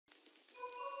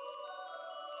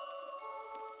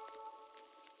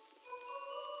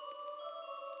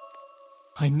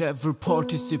I never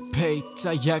participate,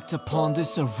 I act upon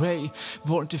disarray.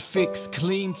 Born to fix,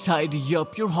 clean, tidy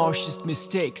up your harshest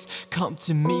mistakes. Come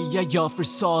to me, I offer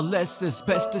solace as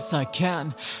best as I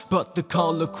can, but the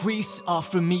colloquies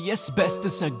offer me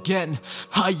asbestos again.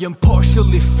 I am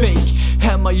partially fake,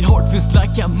 and my heart feels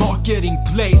like a marketing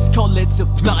place. Call it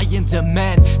supply and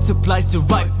demand, supplies the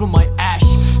right from my ash.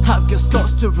 I've got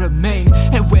scars to remain,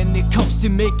 and when it comes to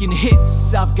making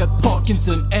hits, I've got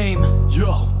Parkinson aim.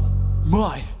 Yo,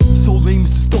 my soul aims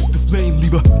to stoke the flame,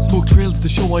 leave a smoke trails to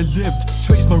show I lived.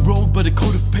 Trace my road by the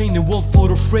coat of paint and one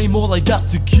photo frame, all I got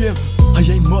to give. I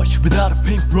ain't much without a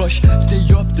paintbrush, stay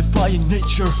up defying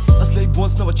nature. A slave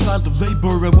once, now a child of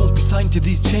labor. I won't be signed to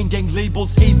these chain gang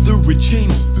labels, hate the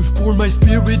regime. Before my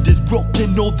spirit is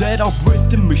broken, know that I'll break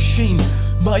the machine.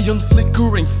 My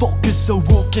unflickering focus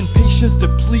awoken, patience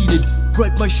depleted.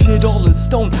 Write my shit all in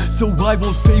stone, so I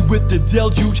won't fade with the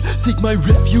deluge. Seek my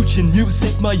refuge in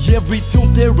music, my every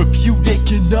tune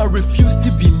therapeutic, and I refuse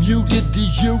to be muted. The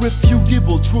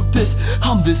irrefutable truth is,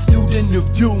 I'm the student of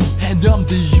doom, and I'm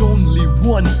the only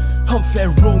one. I'm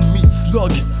Pharaoh meets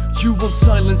slug. You won't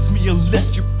silence me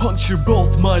unless you puncture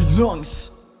both my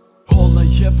lungs. All I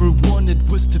ever wanted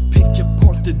was to pick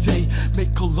apart the day,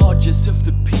 make collages of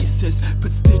the pieces,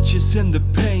 put stitches in the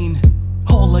pain.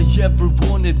 All I ever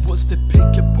wanted was to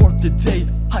pick apart the day.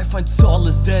 I find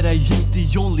solace that I ain't the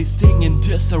only thing in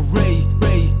disarray.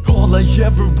 All I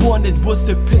ever wanted was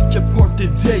to pick apart the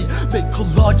day, make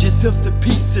collages of the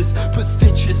pieces, put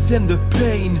stitches in the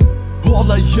pain.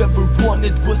 All I ever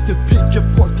wanted was to pick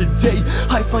apart the day.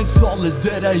 I find solace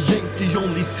that I ain't the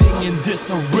only thing in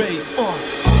disarray.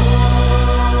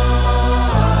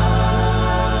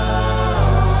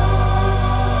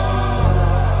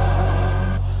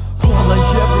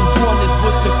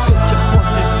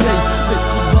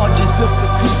 Of the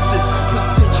pieces, put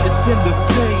stitches in the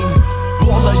pain.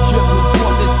 All I ever